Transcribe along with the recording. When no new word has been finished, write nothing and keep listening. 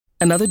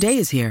Another day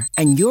is here,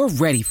 and you're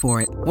ready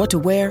for it. What to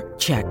wear?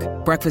 Check.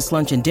 Breakfast,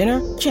 lunch, and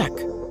dinner? Check.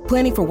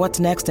 Planning for what's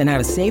next and how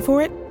to save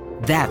for it?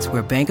 That's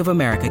where Bank of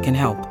America can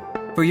help.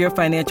 For your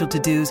financial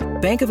to-dos,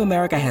 Bank of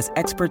America has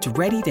experts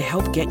ready to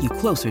help get you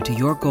closer to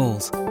your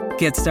goals.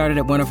 Get started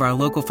at one of our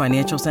local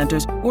financial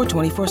centers or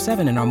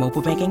 24/7 in our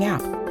mobile banking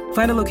app.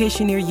 Find a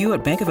location near you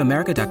at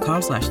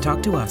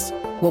bankofamerica.com/talktous.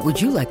 What would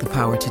you like the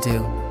power to do?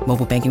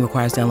 Mobile banking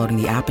requires downloading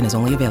the app and is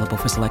only available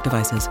for select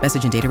devices.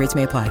 Message and data rates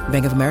may apply.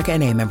 Bank of America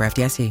N.A., member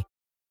FDIC.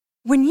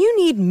 When you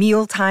need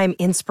mealtime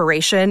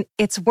inspiration,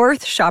 it's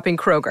worth shopping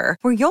Kroger,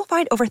 where you'll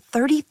find over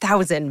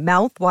 30,000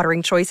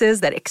 mouth-watering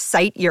choices that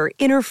excite your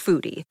inner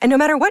foodie. And no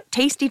matter what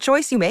tasty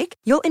choice you make,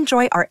 you'll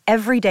enjoy our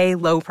everyday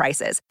low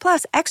prices,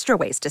 plus extra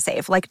ways to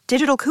save, like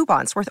digital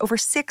coupons worth over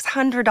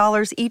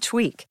 $600 each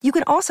week. You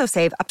can also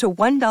save up to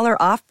 $1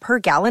 off per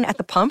gallon at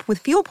the pump with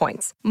fuel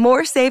points.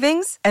 More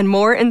savings and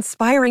more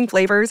inspiring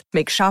flavors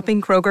make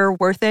shopping Kroger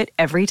worth it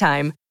every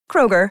time.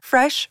 Kroger,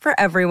 fresh for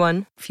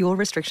everyone. Fuel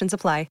restrictions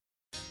apply.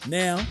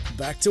 Now,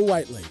 back to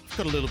Waitley.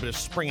 Got a little bit of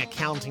spring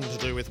accounting to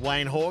do with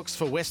Wayne Hawkes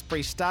for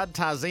Westbury Stud,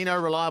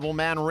 Tarzino, Reliable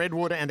Man,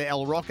 Redwood and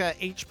El Rocker,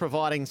 each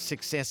providing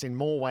success in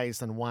more ways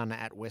than one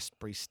at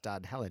Westbury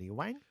Stud. Hello to you,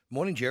 Wayne.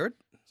 Morning, Jared.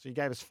 So you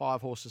gave us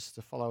 5 horses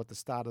to follow at the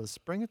start of the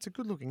spring. It's a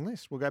good-looking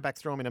list. We'll go back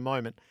through them in a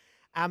moment.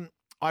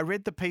 I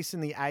read the piece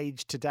in The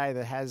Age today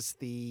that has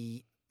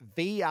the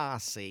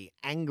VRC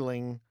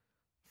angling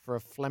for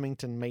a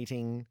Flemington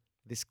meeting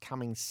this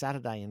coming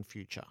Saturday in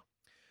future.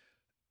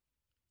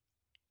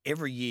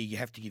 Every year you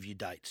have to give your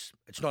dates.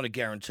 It's not a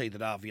guarantee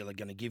that RVL are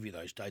going to give you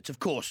those dates. Of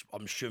course,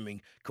 I'm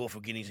assuming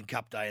Caulfield Guineas and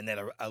Cup Day and that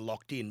are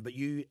locked in, but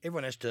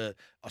everyone has to,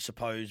 I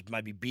suppose,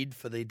 maybe bid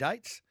for their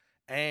dates.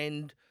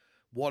 And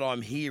what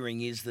I'm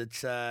hearing is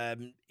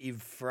that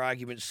if, for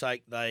argument's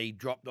sake, they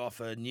dropped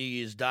off a New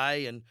Year's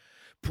Day and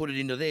put it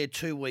into there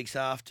 2 weeks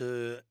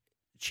after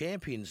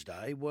Champions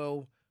Day,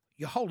 well,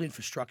 your whole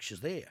infrastructure's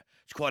there.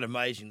 It's quite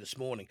amazing this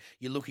morning.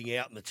 You're looking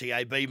out and the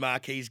TAB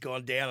marquee's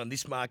gone down and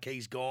this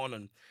marquee's gone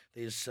and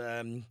there's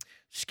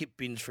skip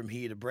bins from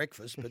here to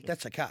breakfast, but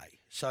that's okay.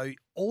 So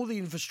all the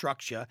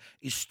infrastructure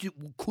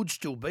could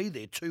still be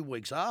there 2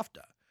 weeks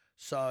after.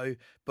 So,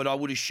 but I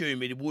would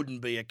assume it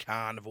wouldn't be a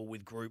carnival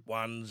with Group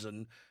 1s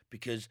and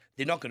because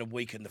they're not going to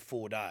weaken the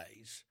 4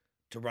 days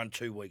to run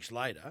 2 weeks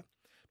later.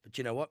 But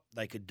you know what?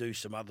 They could do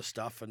some other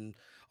stuff, and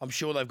I'm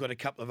sure they've got a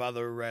couple of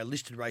other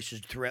listed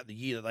races throughout the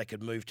year that they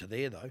could move to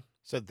there, though.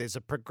 So there's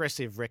a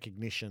progressive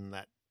recognition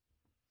that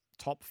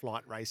top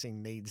flight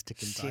racing needs to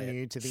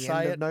continue to the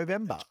end of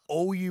November. That's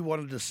all you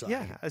wanted to say.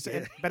 Yeah.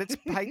 But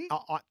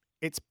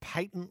it's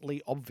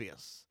patently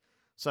obvious.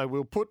 So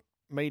we'll put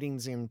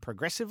meetings in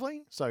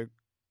progressively. So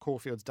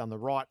Caulfield's done the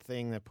right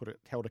thing. They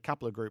held a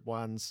couple of Group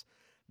 1s.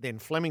 Then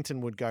Flemington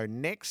would go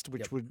next,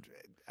 which would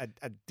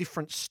a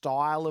different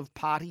style of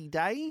party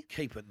day.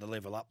 Keep it the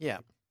level up. Yeah.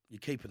 You're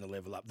keeping the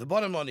level up. The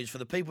bottom line is, for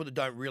the people that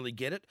don't really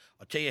get it,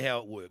 I'll tell you how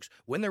it works.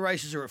 When the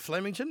races are at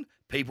Flemington,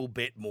 people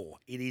bet more.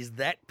 It is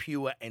that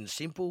pure and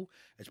simple.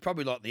 It's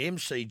probably like the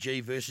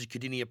MCG versus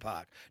Cardinia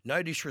Park.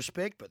 No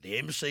disrespect, but the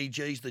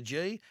MCG's the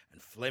G,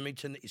 and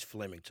Flemington is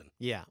Flemington.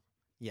 Yeah.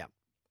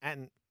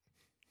 And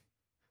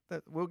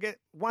we'll get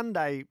one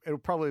day, it'll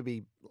probably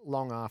be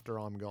long after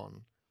I'm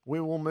gone.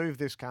 We will move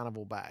this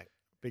carnival back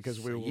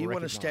because we will. You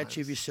want a statue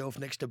of yourself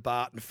next to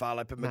Bart and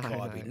Farlap and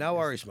Mackay? No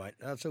worries, mate.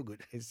 That's all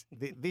good.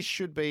 We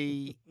should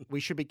be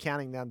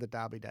counting down to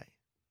Derby Day.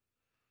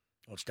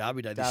 Well, it's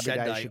Derby Day. Derby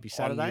Day should be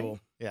Saturday.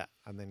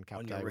 And then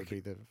Cup Day would be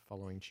the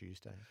following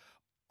Tuesday.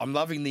 I'm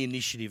loving the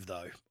initiative,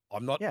 though.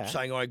 I'm not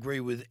saying I agree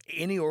with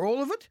any or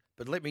all of it,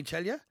 but let me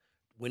tell you,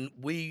 when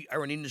we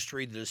are an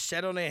industry that has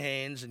sat on our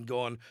hands and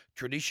gone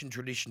tradition,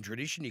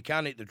 you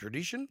can't eat the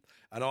tradition.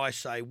 And I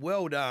say,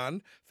 well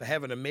done for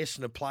having a mess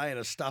and a play and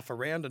a stuff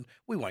around, and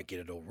we won't get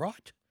it all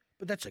right.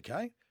 But that's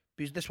okay.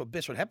 That's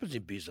what happens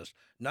in business.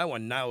 No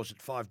one nails it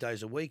 5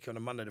 days a week on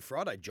a Monday to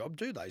Friday job,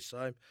 do they?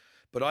 So,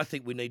 but I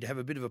think we need to have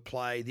a bit of a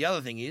play. The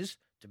other thing is,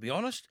 to be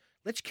honest,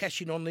 let's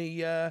cash in on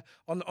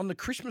the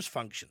Christmas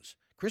functions.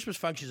 Christmas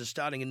functions are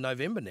starting in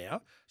November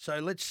now, so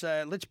let's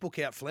book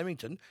out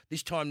Flemington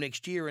this time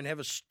next year and have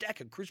a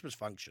stack of Christmas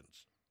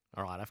functions.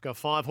 All right, I've got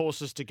 5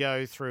 horses to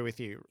go through with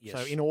you. Yes.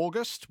 So in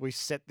August, we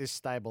set this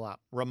stable up.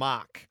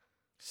 Remark,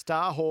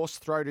 Star Horse,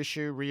 Throw to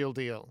Shoe, Real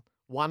Deal.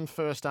 Won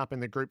first up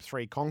in the Group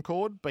 3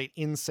 Concord, beat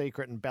In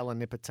Secret and Bella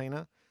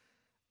Nipotina.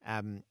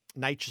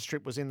 Nature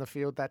Strip was in the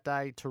field that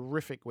day,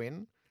 terrific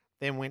win.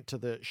 Then went to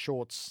the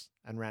shorts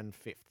and ran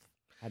 5th.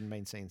 Hadn't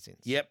been seen since.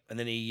 Yep, and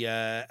then he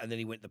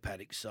went the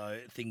paddock. So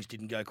things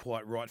didn't go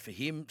quite right for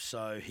him.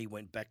 So he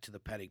went back to the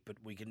paddock. But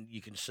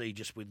you can see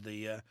just with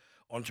the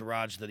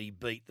entourage that he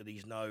beat that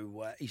he's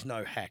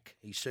no hack.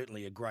 He's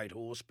certainly a great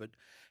horse, but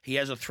he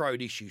has a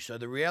throat issue. So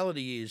the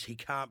reality is he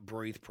can't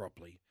breathe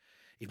properly.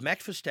 If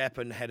Max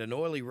Verstappen had an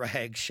oily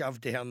rag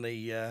shoved down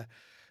the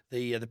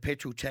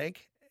petrol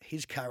tank,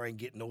 his car ain't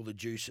getting all the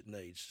juice it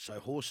needs. So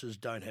horses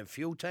don't have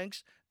fuel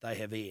tanks; they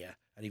have air.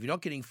 And if you're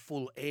not getting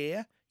full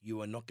air, you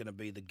are not going to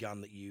be the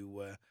gun that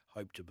you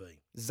hope to be.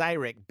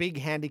 Zarek, big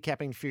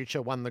handicapping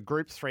future, won the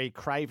Group 3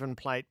 Craven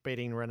Plate,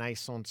 beating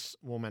Renaissance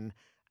Woman.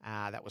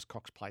 That was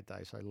Cox Plate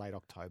Day, so late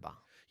October.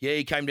 Yeah,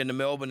 he came down to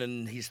Melbourne,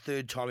 and his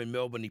third time in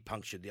Melbourne, he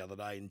punctured the other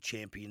day in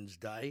Champions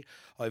Day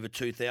over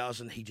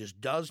 2,000. He just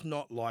does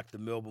not like the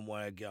Melbourne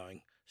way of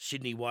going.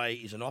 Sydney way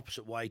is an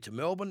opposite way to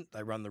Melbourne.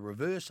 They run the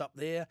reverse up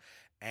there,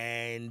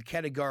 and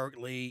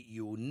categorically,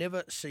 you will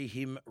never see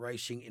him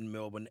racing in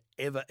Melbourne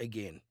ever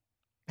again.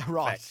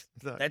 Right.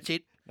 Fact. That's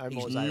it. No He's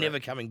more Zarek. never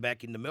coming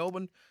back into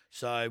Melbourne,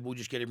 so we'll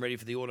just get him ready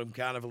for the Autumn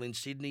Carnival in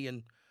Sydney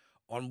and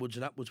onwards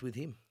and upwards with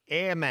him.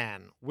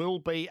 Airman will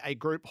be a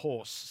group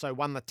horse, so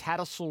won the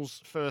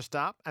Tattersalls first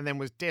up and then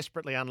was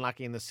desperately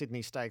unlucky in the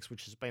Sydney Stakes,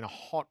 which has been a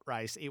hot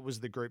race. It was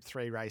the Group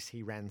 3 race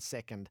he ran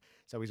second,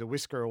 so he's a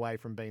whisker away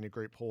from being a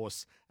group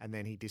horse, and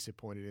then he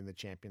disappointed in the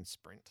Champions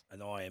Sprint.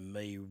 And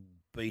IME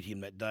beat him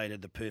that day,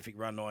 did the perfect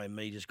run.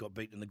 IME just got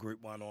beaten in the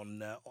Group 1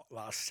 on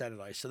last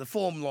Saturday. So the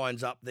form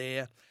line's up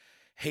there.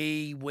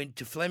 He went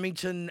to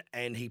Flemington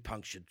and he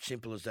punctured.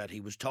 Simple as that. He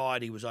was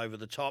tired. He was over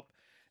the top.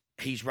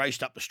 He's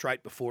raced up the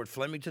straight before at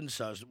Flemington,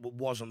 so it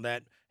wasn't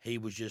that. He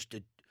was just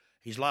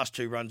his last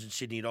two runs in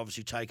Sydney had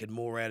obviously taken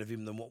more out of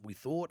him than what we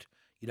thought.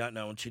 You don't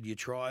know until you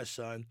try.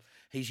 So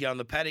he's young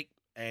the paddock,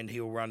 and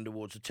he'll run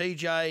towards the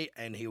TJ,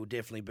 and he'll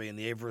definitely be in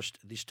the Everest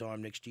this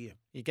time next year.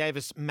 You gave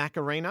us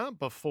Macarena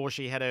before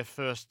she had her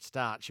first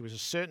start. She was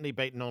certainly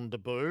beaten on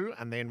debut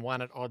and then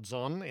won at odds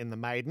on in the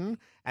maiden,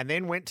 and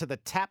then went to the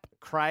Tap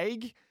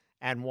Craig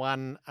and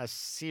won a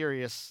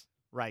serious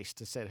race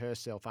to set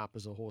herself up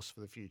as a horse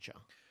for the future.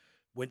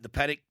 Went the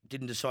paddock,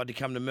 didn't decide to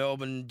come to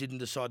Melbourne, didn't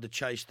decide to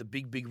chase the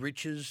big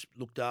riches,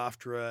 looked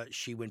after her.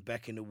 She went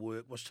back into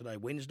work, what's today,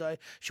 Wednesday?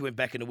 She went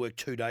back into work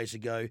 2 days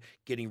ago,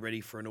 getting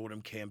ready for an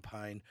autumn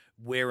campaign.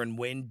 Where and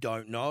when,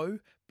 don't know,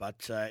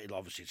 but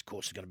obviously, of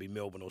course, it's going to be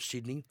Melbourne or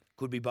Sydney.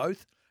 Could be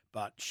both,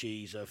 but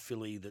she's a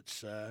filly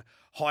that's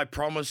high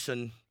promise,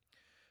 and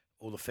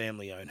all the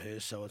family own her,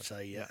 so it's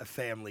a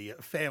family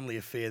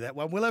affair, that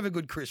one. We'll have a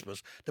good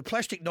Christmas. The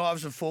plastic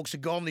knives and forks are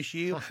gone this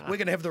year. We're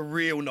going to have the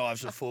real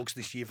knives and forks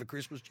this year for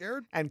Christmas,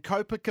 Jared. And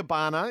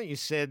Copacabana, you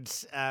said,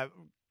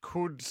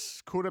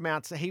 could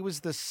amount to, he was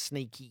the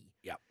sneaky.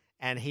 Yep.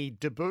 And he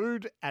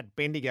debuted at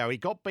Bendigo. He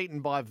got beaten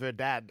by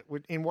Verdad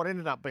in what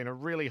ended up being a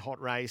really hot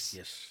race.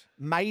 Yes.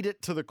 Made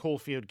it to the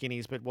Caulfield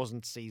Guineas, but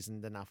wasn't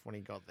seasoned enough when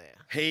he got there.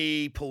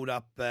 He pulled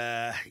up,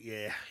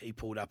 he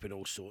pulled up in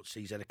all sorts.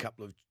 He's had a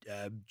couple of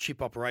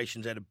chip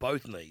operations out of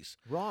both knees.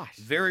 Right.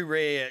 Very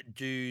rare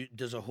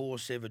does a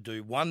horse ever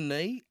do one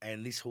knee,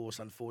 and this horse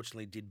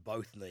unfortunately did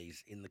both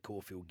knees in the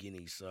Caulfield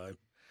Guineas. So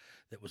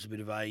that was a bit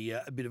of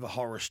a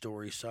horror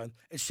story. So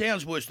it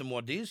sounds worse than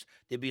what it is.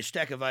 There'd be a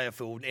stack of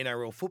AFL and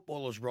NRL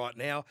footballers right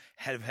now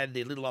have had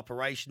their little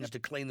operations to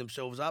clean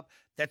themselves up.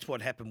 That's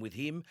what happened with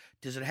him.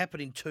 Does it happen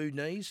in 2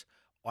 knees?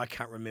 I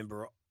can't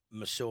remember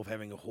myself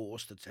having a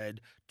horse that's had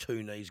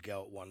 2 knees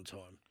go at one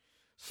time.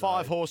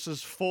 5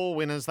 horses, 4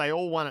 winners. They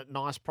all won at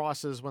nice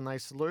prices when they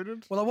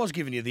saluted. Well, I was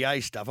giving you the A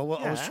stuff. I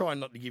was trying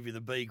not to give you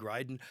the B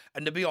grade.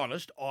 And to be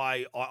honest,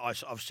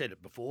 I've said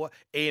it before,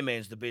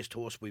 Airman's the best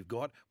horse we've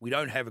got. We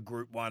don't have a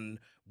Group 1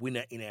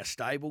 winner in our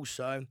stable,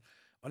 so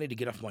I need to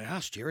get off my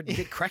ass, Jared, and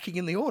get cracking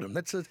in the autumn.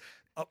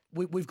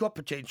 We've got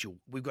potential.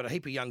 We've got a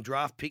heap of young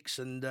draft picks,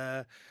 and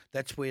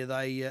that's where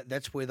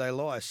they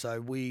lie. So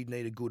we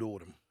need a good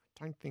autumn.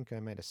 I don't think I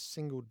made a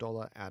single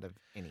dollar out of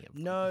any of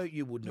them. No,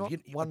 you wouldn't Not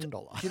have.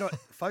 $1. You know,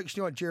 folks,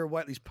 you know what Jared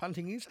Waitley's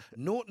punting is?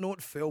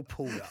 0-0 fell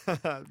pulled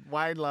up.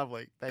 Wayne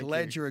Lovely.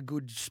 Glad you're a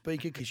good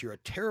speaker because you're a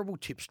terrible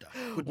tipster.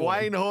 Good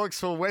Wayne Hawkes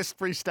for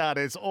Westbury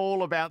Starters.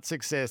 All about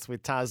success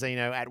with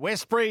Tarzino at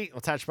Westbury.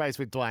 We'll touch base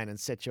with Dwayne and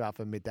set you up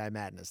for Midday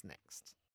Madness next.